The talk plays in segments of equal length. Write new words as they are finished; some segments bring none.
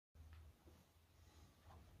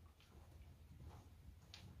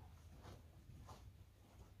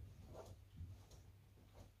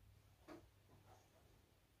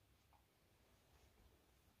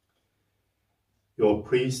Your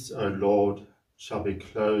priests, O Lord, shall be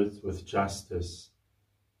clothed with justice.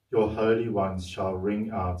 Your holy ones shall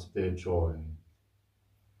ring out their joy.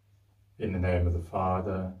 In the name of the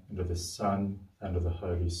Father, and of the Son, and of the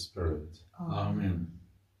Holy Spirit. Amen.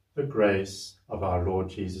 The grace of our Lord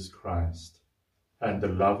Jesus Christ, and the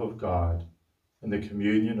love of God, and the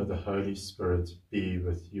communion of the Holy Spirit be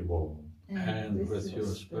with you all. And with your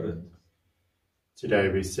spirit. Today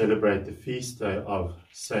we celebrate the feast day of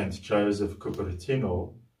Saint Joseph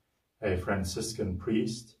Cupertino, a Franciscan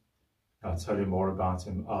priest. I'll tell you more about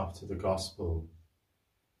him after the Gospel.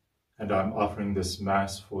 And I'm offering this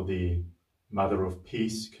Mass for the Mother of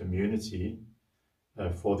Peace community,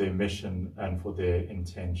 for their mission and for their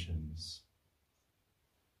intentions.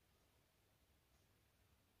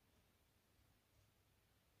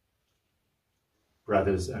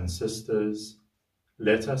 Brothers and sisters,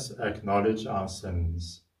 let us acknowledge our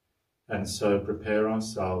sins and so prepare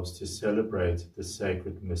ourselves to celebrate the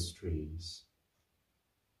sacred mysteries.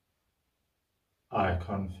 I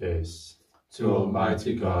confess to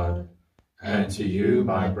Almighty God and to you,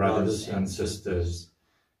 my brothers and sisters,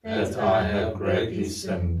 that I have greatly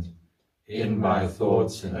sinned in my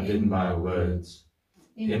thoughts and in my words,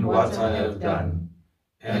 in what I have done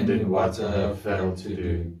and in what I have failed to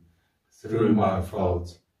do, through my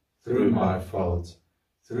fault, through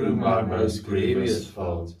my most grievous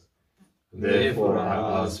fault. Therefore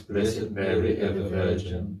I ask Blessed Mary, ever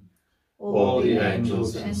Virgin, all the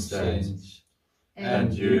angels and saints,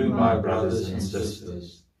 and you, my brothers and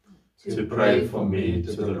sisters, to pray for me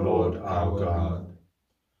to the Lord our God.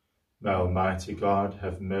 May Almighty God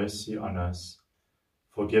have mercy on us,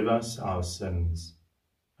 forgive us our sins,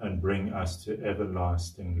 and bring us to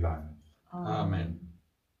everlasting life. Amen.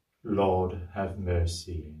 Lord, have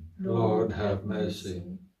mercy. Lord, have mercy.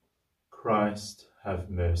 Christ,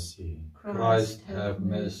 have mercy. Christ, have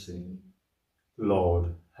mercy.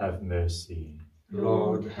 Lord, have mercy.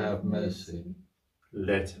 Lord, have mercy.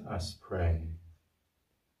 Let us pray.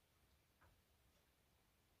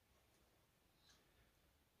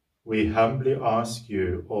 We humbly ask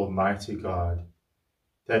you, Almighty God,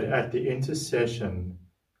 that at the intercession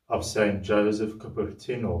of Saint Joseph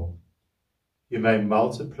Cupertino, you may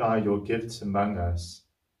multiply your gifts among us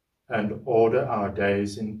and order our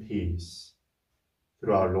days in peace.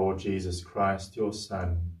 Through our Lord Jesus Christ, your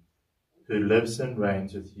Son, who lives and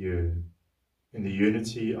reigns with you in the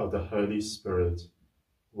unity of the Holy Spirit,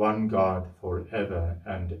 one God, forever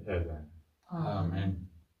and ever. Amen.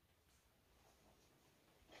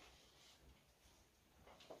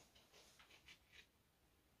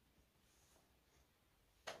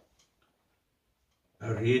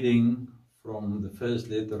 A reading from the first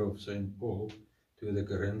letter of St. Paul to the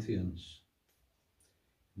Corinthians.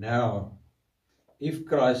 Now, if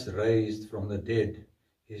Christ raised from the dead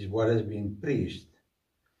is what has been preached,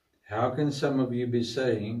 how can some of you be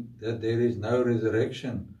saying that there is no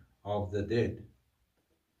resurrection of the dead?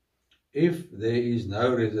 If there is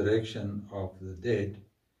no resurrection of the dead,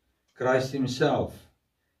 Christ himself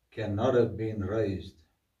cannot have been raised.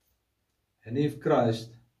 And if Christ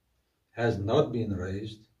has not been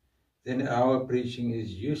raised, then our preaching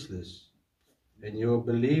is useless, and your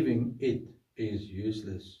believing it is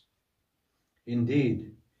useless.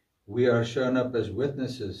 Indeed, we are shown up as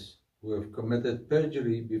witnesses who have committed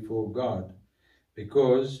perjury before God,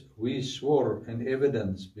 because we swore an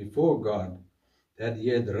evidence before God that he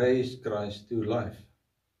had raised Christ to life.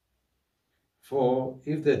 For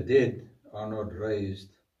if the dead are not raised,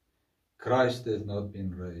 Christ has not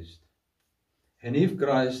been raised. And if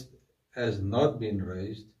Christ has not been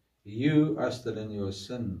raised, you are still in your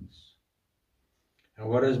sins. And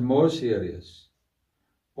what is more serious,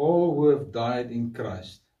 all who have died in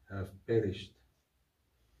Christ have perished.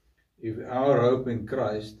 If our hope in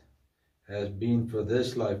Christ has been for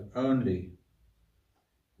this life only,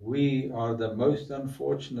 we are the most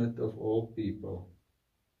unfortunate of all people.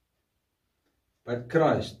 But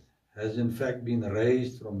Christ has in fact been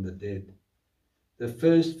raised from the dead, the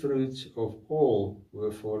first fruits of all who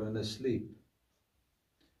have fallen asleep.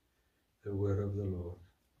 The word of the Lord.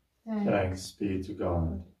 Thanks be to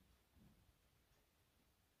God.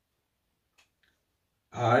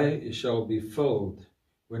 I shall be filled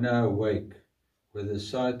when I awake with the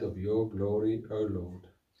sight of your glory, O Lord.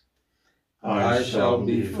 I shall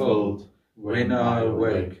be filled when I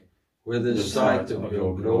awake with the sight of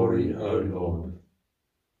your glory, O Lord.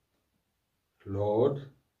 Lord,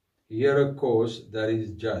 hear a cause that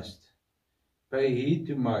is just. Pay heed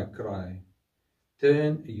to my cry.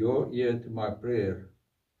 Turn your ear to my prayer.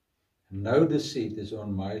 No deceit is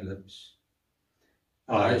on my lips.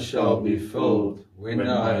 I shall be filled when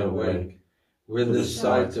I awake with the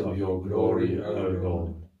sight of your glory, O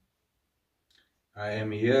Lord. I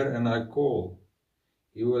am here and I call.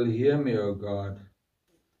 You will hear me, O God.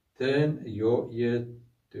 Turn your ear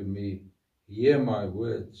to me. Hear my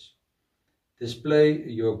words. Display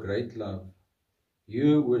your great love.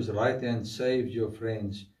 You whose right hand saves your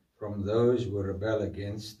friends from those who rebel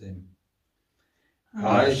against them.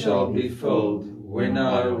 I shall be filled when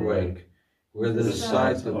I awake with the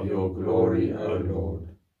sight of your glory, O Lord.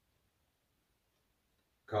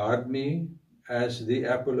 Guard me as the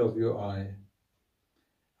apple of your eye.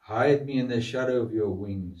 Hide me in the shadow of your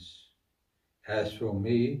wings. As for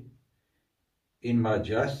me, in my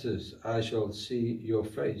justice I shall see your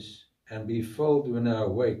face and be filled when I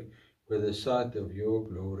awake with the sight of your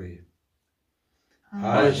glory.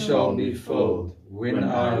 I shall be filled when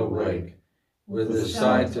I awake with the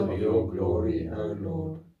sight of your glory, O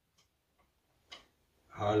Lord.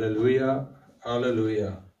 Hallelujah,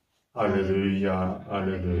 hallelujah. Alleluia,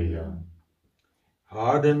 alleluia.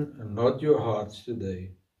 Harden not your hearts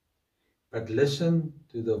today, but listen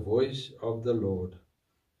to the voice of the Lord.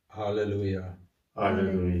 Hallelujah.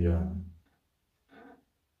 Alleluia.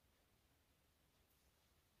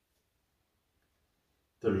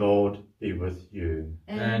 The Lord be with you.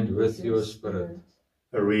 And with your spirit.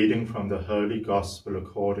 A reading from the Holy Gospel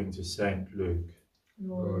according to St. Luke.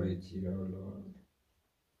 Glory to you, O Lord.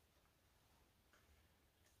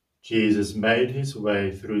 Jesus made his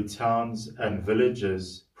way through towns and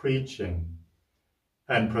villages, preaching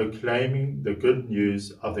and proclaiming the good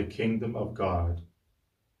news of the kingdom of God.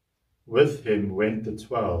 With him went the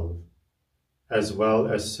 12, as well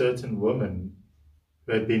as certain women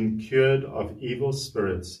who had been cured of evil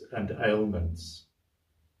spirits and ailments.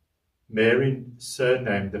 Mary,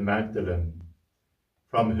 surnamed the Magdalene,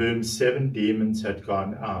 from whom 7 demons had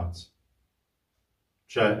gone out.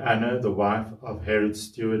 Joanna, the wife of Herod's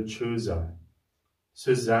steward Chuza,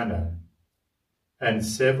 Susanna, and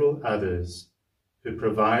several others who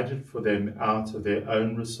provided for them out of their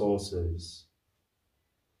own resources.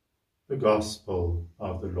 The Gospel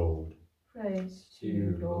of the Lord. Praise to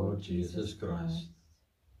you, Lord Jesus Christ.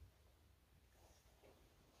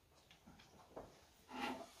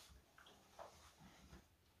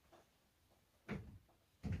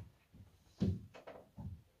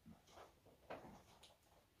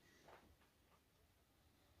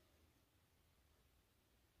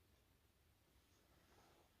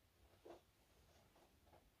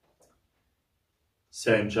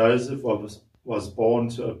 Saint Joseph was born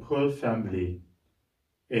to a poor family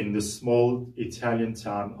in the small Italian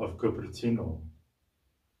town of Cupertino.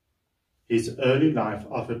 His early life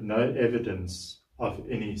offered no evidence of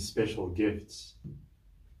any special gifts.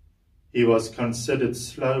 He was considered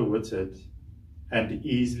slow-witted and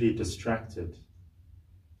easily distracted.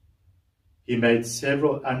 He made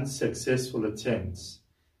several unsuccessful attempts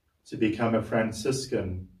to become a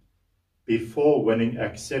Franciscan before winning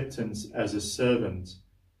acceptance as a servant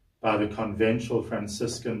by the conventual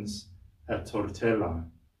Franciscans at Tortella.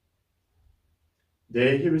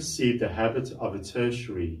 There he received the habit of a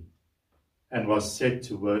tertiary and was set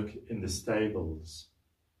to work in the stables.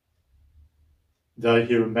 Though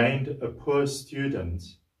he remained a poor student,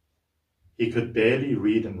 he could barely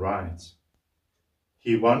read and write.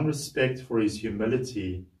 He won respect for his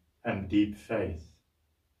humility and deep faith.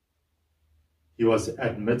 He was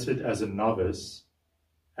admitted as a novice,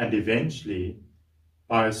 and eventually,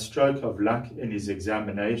 by a stroke of luck in his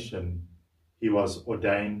examination, he was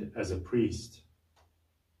ordained as a priest.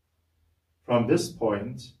 From this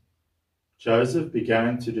point, Joseph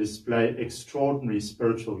began to display extraordinary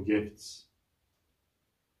spiritual gifts.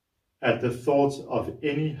 At the thought of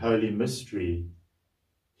any holy mystery,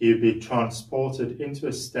 he would be transported into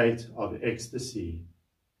a state of ecstasy.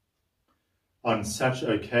 On such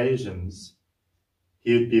occasions,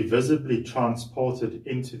 he would be visibly transported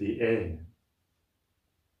into the air.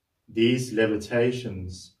 These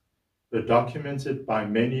levitations were documented by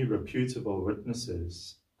many reputable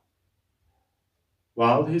witnesses.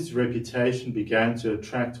 While his reputation began to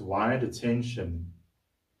attract wide attention,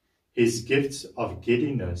 his gifts of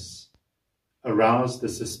giddiness aroused the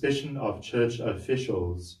suspicion of church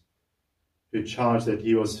officials who charged that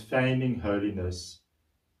he was feigning holiness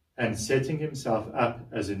and setting himself up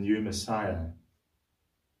as a new Messiah.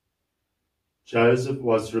 Joseph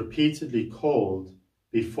was repeatedly called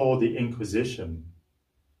before the Inquisition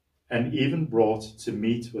and even brought to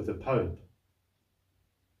meet with the Pope.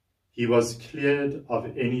 He was cleared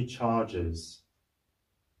of any charges.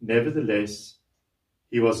 Nevertheless,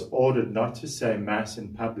 he was ordered not to say Mass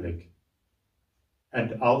in public,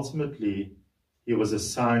 and ultimately he was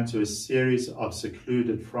assigned to a series of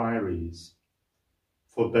secluded friaries,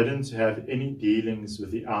 forbidden to have any dealings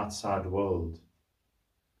with the outside world.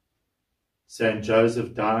 Saint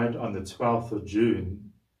Joseph died on the 12th of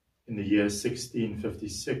June in the year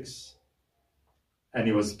 1656, and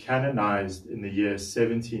he was canonized in the year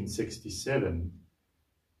 1767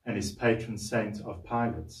 and is patron saint of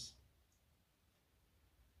pilots.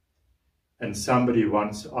 And somebody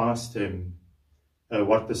once asked him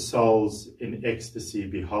what the souls in ecstasy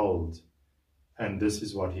behold, and this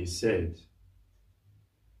is what he said.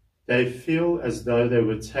 They feel as though they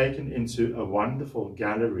were taken into a wonderful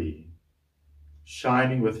gallery,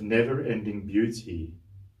 shining with never-ending beauty,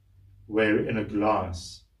 where in a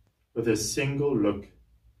glass, with a single look,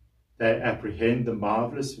 they apprehend the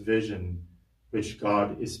marvelous vision which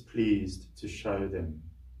God is pleased to show them.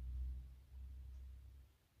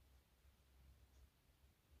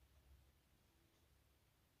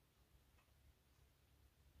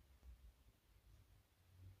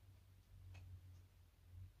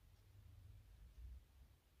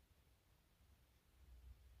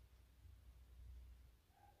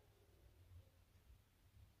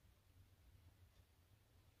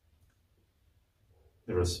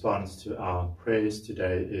 The response to our prayers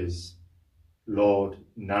today is, Lord,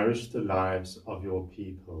 nourish the lives of your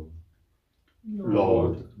people.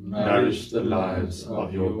 Lord, nourish the lives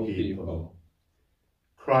of your people.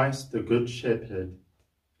 Christ, the Good Shepherd,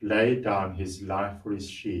 laid down his life for his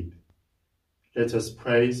sheep. Let us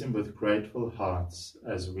praise him with grateful hearts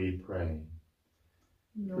as we pray.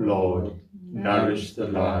 Lord, nourish the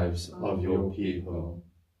lives of your people.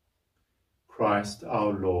 Christ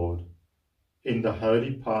our Lord, in the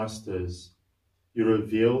holy pastors, you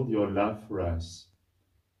revealed your love for us.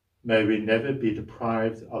 May we never be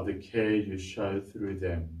deprived of the care you show through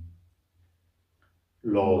them.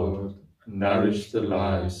 Lord, nourish the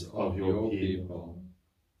lives of your people.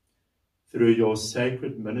 Through your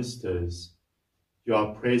sacred ministers, you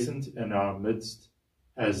are present in our midst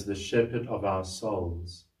as the shepherd of our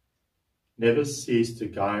souls. Never cease to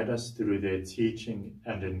guide us through their teaching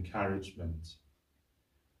and encouragement.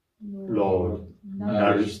 Lord,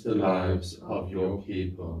 nourish the lives of your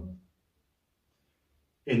people.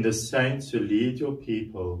 In the saints who lead your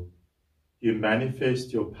people, you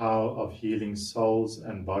manifest your power of healing souls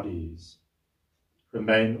and bodies.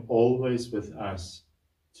 Remain always with us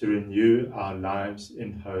to renew our lives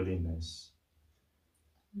in holiness.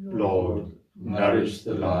 Lord, nourish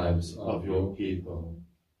the lives of your people.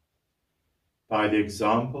 By the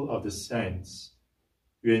example of the saints,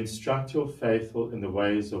 you instruct your faithful in the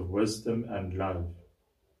ways of wisdom and love.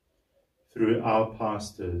 Through our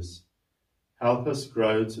pastors, help us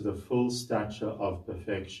grow to the full stature of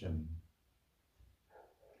perfection.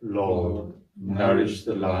 Lord, nourish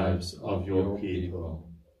the lives of your people.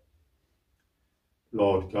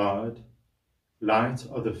 Lord God, light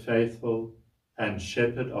of the faithful and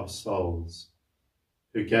shepherd of souls,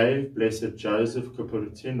 who gave blessed Joseph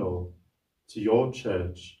Cupertino to your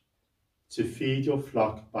church, to feed your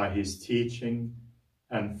flock by his teaching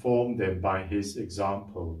and form them by his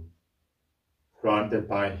example. Grant that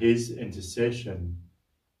by his intercession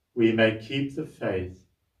we may keep the faith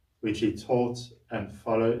which he taught and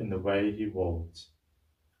follow in the way he walked.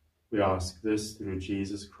 We ask this through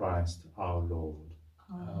Jesus Christ our Lord.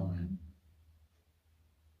 Amen.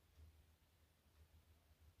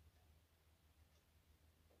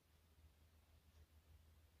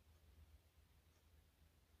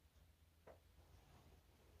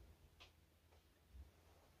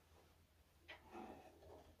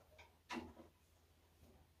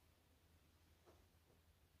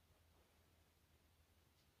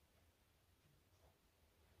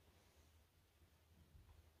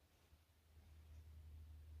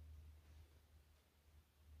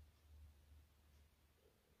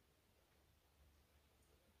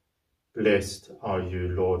 Blessed are you,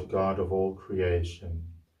 Lord God of all creation,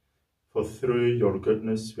 for through your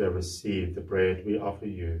goodness we have received the bread we offer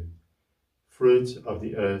you, fruit of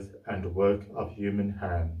the earth and work of human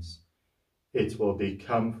hands. It will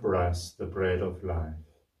become for us the bread of life.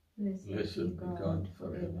 Blessed be God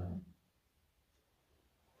forever.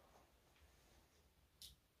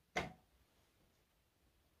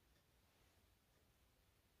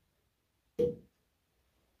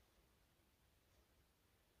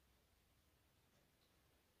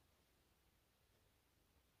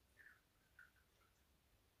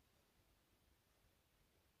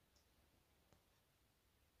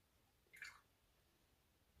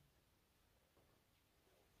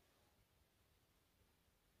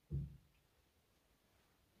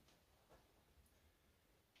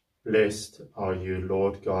 Blessed are you,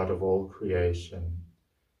 Lord God of all creation,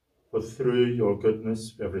 for through your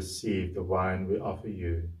goodness we have received the wine we offer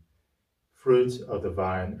you, fruit of the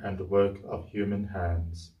vine and work of human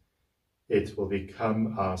hands. It will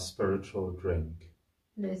become our spiritual drink.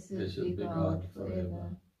 Blessed be God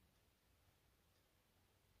forever.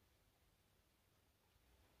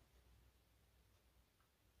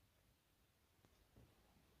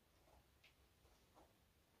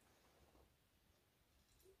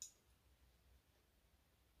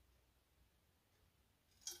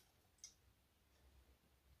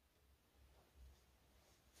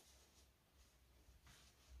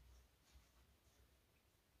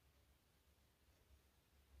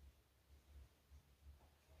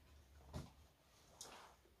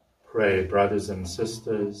 Pray, brothers and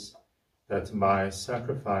sisters, that my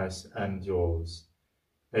sacrifice and yours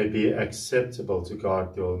may be acceptable to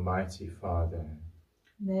God the Almighty Father.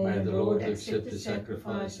 May the Lord accept the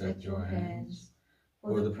sacrifice at your hands,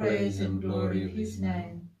 for the praise and glory of his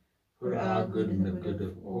name, for our good and the good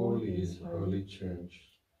of all his holy church.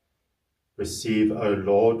 Receive, O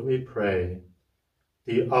Lord, we pray,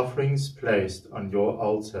 the offerings placed on your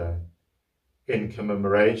altar in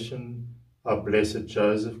commemoration of Blessed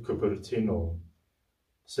Joseph Cupertino,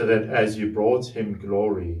 so that as you brought him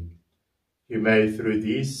glory, you may through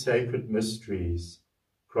these sacred mysteries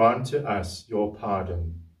grant to us your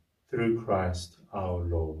pardon, through Christ our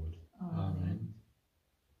Lord. Amen.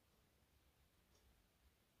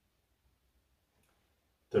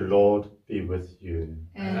 The Lord be with you.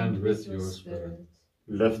 And with your spirit.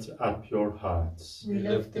 Lift up your hearts. We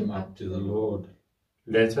lift them up to the Lord.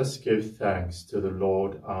 Let us give thanks to the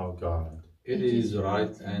Lord our God. It is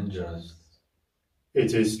right and just.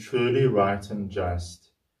 It is truly right and just,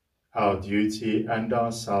 our duty and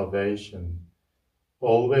our salvation,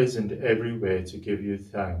 always and everywhere to give you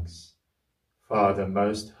thanks, Father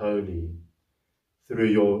most holy, through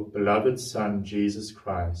your beloved Son, Jesus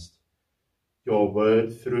Christ, your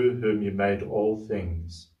Word through whom you made all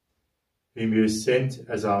things, whom you sent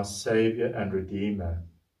as our Saviour and Redeemer,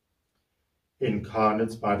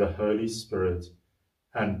 incarnate by the Holy Spirit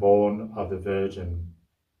and born of the Virgin,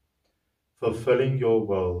 fulfilling your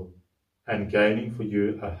will and gaining for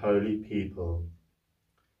you a holy people.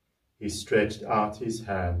 He stretched out his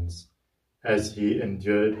hands as he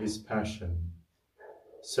endured his passion,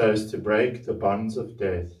 so as to break the bonds of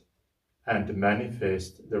death and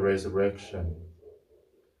manifest the resurrection.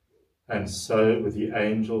 And so with the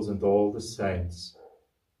angels and all the saints,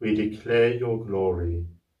 we declare your glory,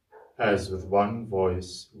 as with one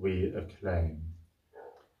voice we acclaim.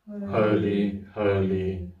 Holy,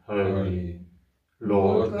 holy, holy,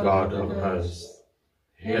 Lord God of hosts,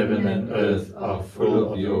 heaven and earth are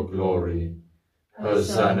full of your glory.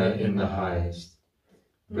 Hosanna in the highest.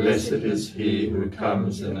 Blessed is he who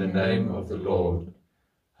comes in the name of the Lord.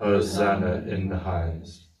 Hosanna in the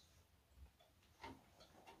highest.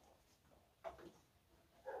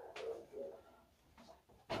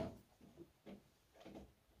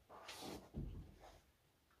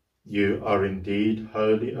 You are indeed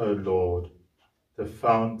holy, O Lord, the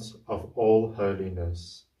fount of all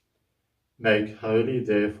holiness. Make holy,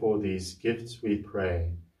 therefore, these gifts, we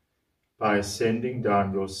pray, by sending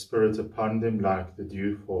down your Spirit upon them like the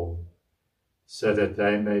dewfall, so that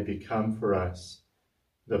they may become for us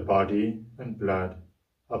the body and blood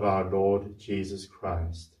of our Lord Jesus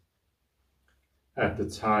Christ. At the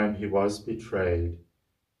time he was betrayed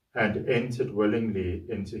and entered willingly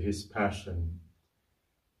into his passion,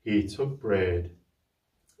 he took bread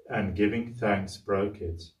and, giving thanks, broke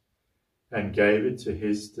it and gave it to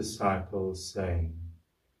his disciples, saying,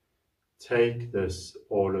 "Take this,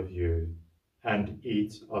 all of you, and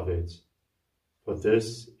eat of it, for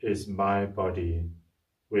this is my body,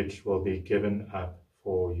 which will be given up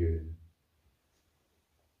for you."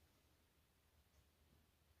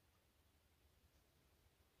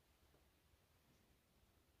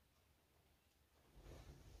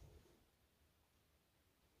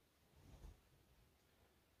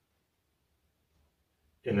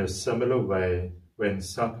 In a similar way, when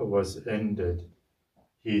supper was ended,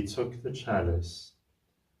 he took the chalice,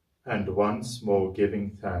 and once more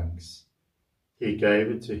giving thanks, he gave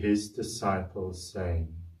it to his disciples,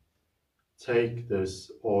 saying, "Take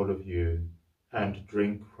this, all of you, and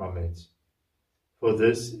drink from it, for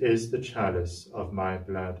this is the chalice of my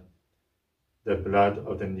blood, the blood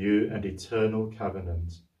of the new and eternal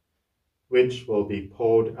covenant, which will be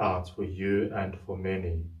poured out for you and for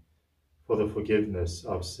many, for the forgiveness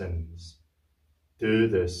of sins. Do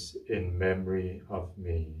this in memory of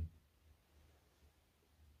me."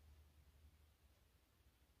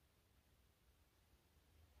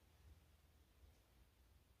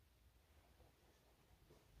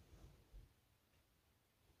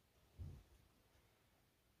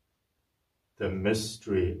 The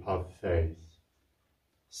mystery of faith.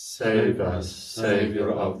 Save us,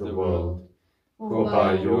 Saviour of the world, for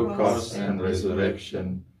by your cross and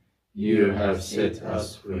resurrection you have set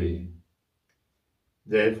us free.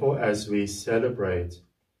 Therefore, as we celebrate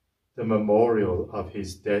the memorial of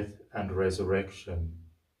his death and resurrection,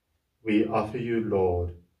 we offer you,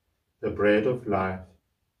 Lord, the bread of life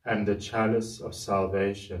and the chalice of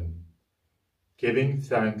salvation, giving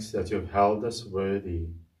thanks that you have held us worthy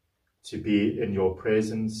to be in your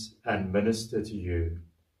presence and minister to you.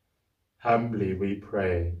 Humbly we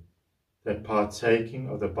pray that, partaking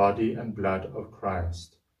of the body and blood of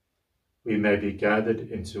Christ, we may be gathered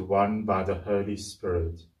into one by the Holy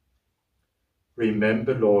Spirit.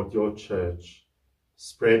 Remember, Lord, your church,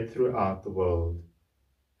 spread throughout the world,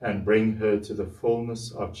 and bring her to the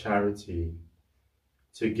fullness of charity,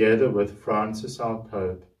 together with Francis our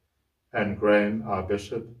Pope, and Graham our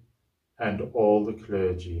Bishop, and all the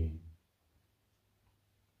clergy.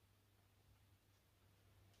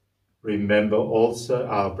 Remember also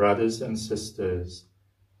our brothers and sisters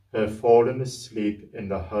who have fallen asleep in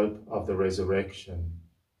the hope of the resurrection,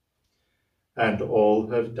 and all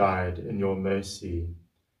who have died in your mercy.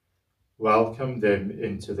 Welcome them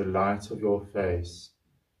into the light of your face.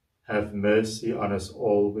 Have mercy on us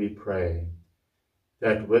all, we pray,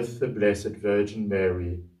 that with the Blessed Virgin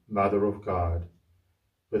Mary, Mother of God,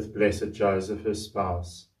 with blessed Joseph, her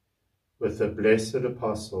spouse, with the blessed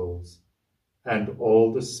apostles, and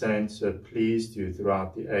all the saints who have pleased you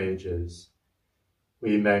throughout the ages,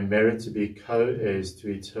 we may merit to be co-heirs to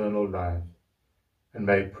eternal life, and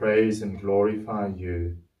may praise and glorify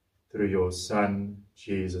you through your Son,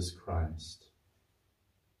 Jesus Christ.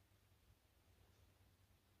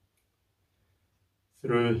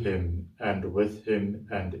 Through him, and with him,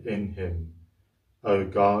 and in him, O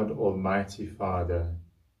God, Almighty Father,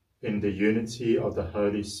 in the unity of the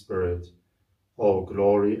Holy Spirit, all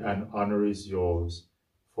glory and honor is yours,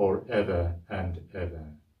 forever and ever.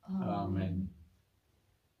 Amen.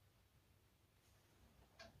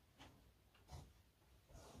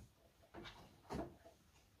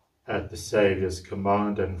 At the Saviour's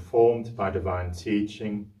command and formed by divine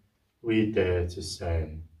teaching, we dare to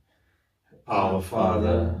say, Our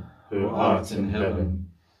Father, who art in heaven,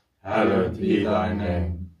 hallowed be thy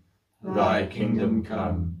name. Thy kingdom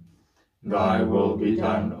come, thy will be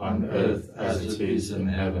done on earth as it is in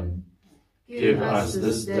heaven. Give us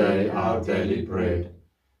this day our daily bread,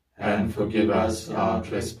 and forgive us our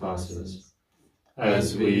trespasses,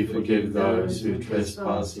 as we forgive those who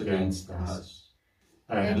trespass against us.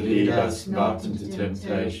 And lead us not into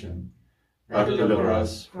temptation, but deliver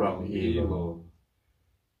us from evil.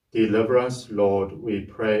 Deliver us, Lord, we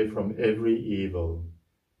pray, from every evil.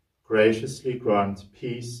 Graciously grant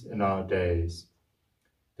peace in our days,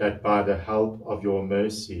 that by the help of your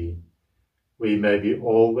mercy we may be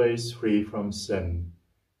always free from sin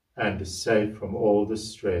and safe from all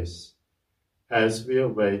distress, as we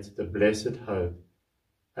await the blessed hope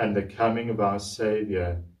and the coming of our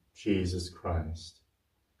Saviour, Jesus Christ.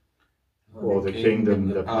 For the kingdom,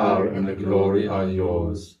 the power, and the glory are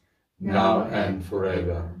yours, now and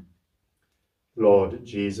forever. Lord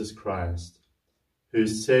Jesus Christ, who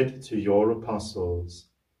said to your apostles,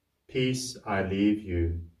 Peace I leave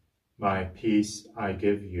you, my peace I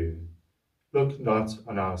give you, look not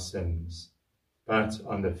on our sins, but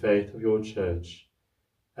on the faith of your church,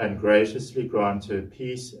 and graciously grant her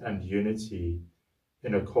peace and unity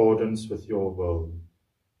in accordance with your will,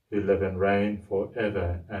 who live and reign for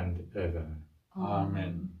ever and ever.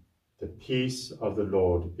 Amen. The peace of the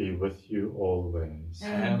Lord be with you always.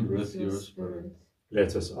 And with your spirit.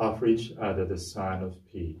 Let us offer each other the sign of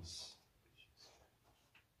peace.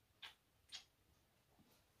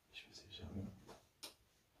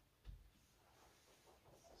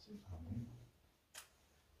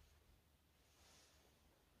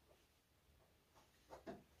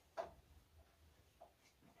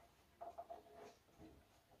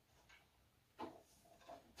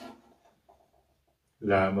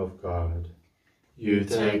 Lamb of God, you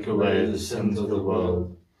take away the sins of the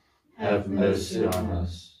world, have mercy on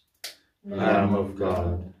us. Lamb of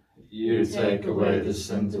God, you take away the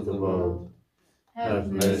sins of the world,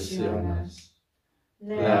 have mercy on us.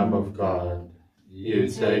 Lamb of God, you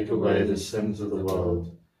take away the sins of the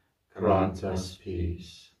world, grant us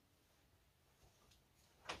peace.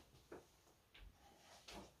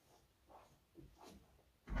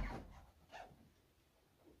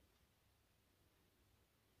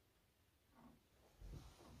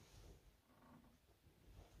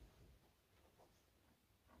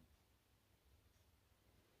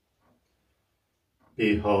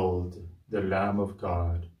 Behold the Lamb of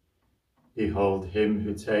God. Behold him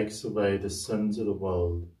who takes away the sins of the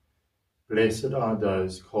world. Blessed are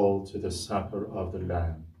those called to the supper of the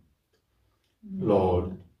Lamb.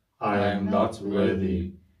 Lord, I am not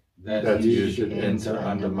worthy that you should enter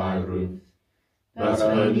under my roof, but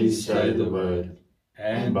only say the word,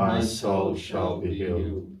 and my soul shall be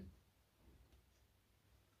healed.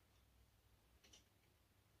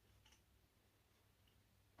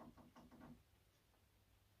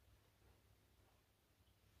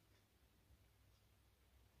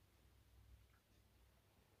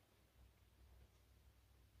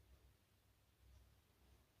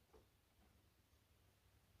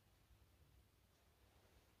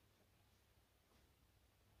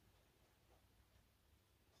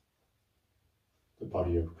 The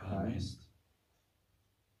body of Christ.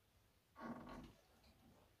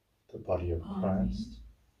 The body of Christ.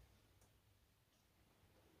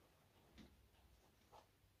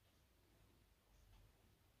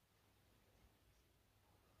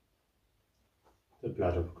 The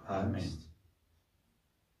blood of Christ.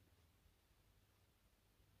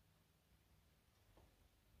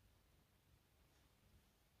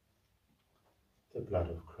 The blood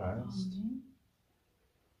of Christ. Amen.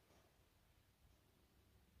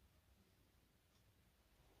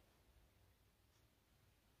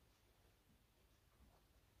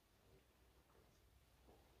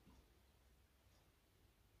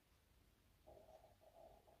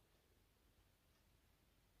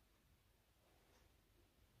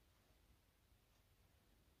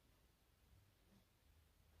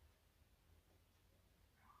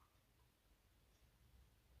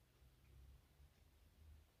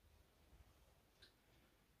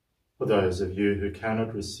 For those of you who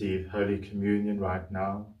cannot receive Holy Communion right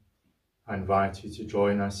now, I invite you to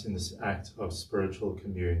join us in this act of spiritual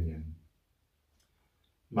communion.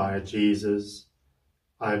 My Jesus,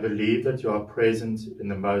 I believe that you are present in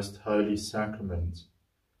the most holy sacrament.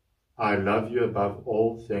 I love you above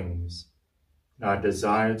all things, and I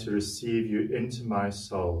desire to receive you into my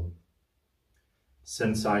soul.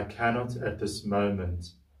 Since I cannot at this moment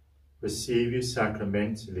receive you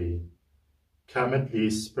sacramentally, come at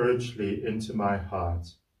least spiritually into my heart.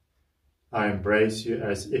 I embrace you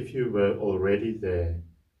as if you were already there,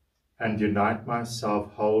 and unite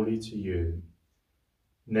myself wholly to you.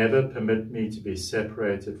 Never permit me to be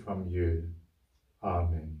separated from you.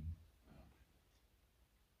 Amen.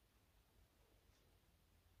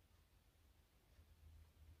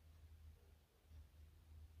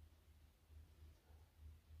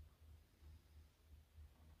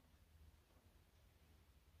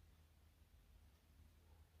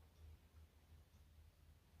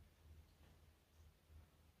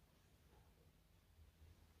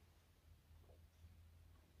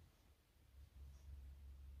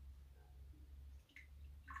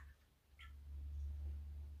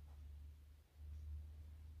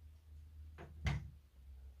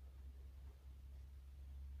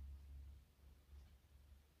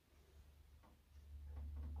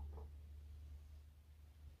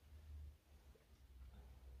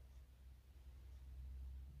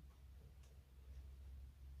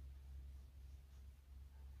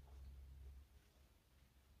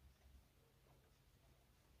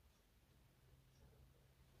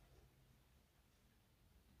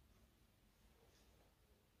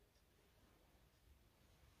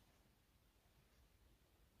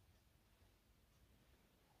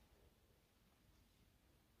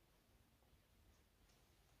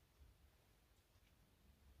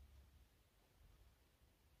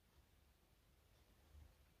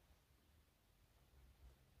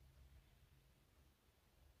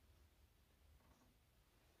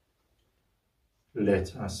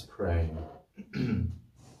 Let us pray.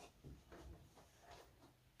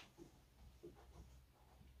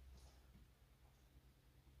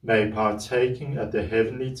 May partaking at the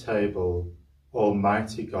heavenly table,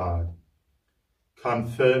 Almighty God,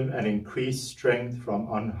 confirm and increase strength from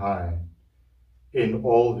on high in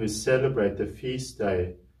all who celebrate the feast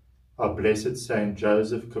day of Blessed Saint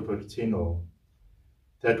Joseph Cupertino,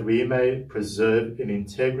 that we may preserve in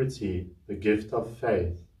integrity the gift of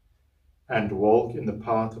faith and walk in the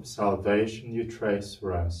path of salvation you trace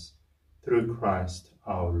for us, through Christ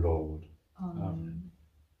our Lord. Amen.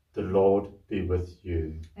 The Lord be with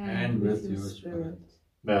you. And with your spirit.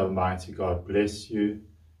 May Almighty God bless you,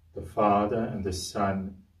 the Father and the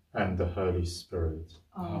Son and the Holy Spirit.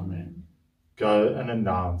 Amen. Go and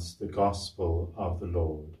announce the gospel of the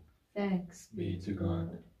Lord. Thanks be to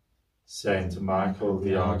God. Saint Michael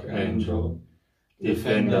the Archangel,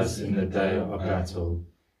 defend us in the day of battle.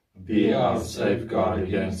 Be our safeguard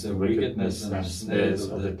against the wickedness and snares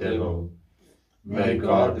of the devil. May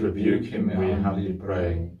God rebuke him, we humbly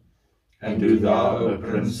pray. And do thou, O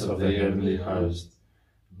Prince of the heavenly host,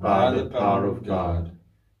 by the power of God,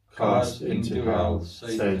 cast into hell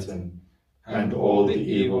Satan and all the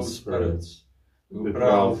evil spirits who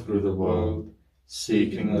prowl through the world,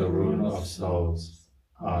 seeking the ruin of souls.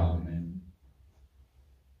 Amen.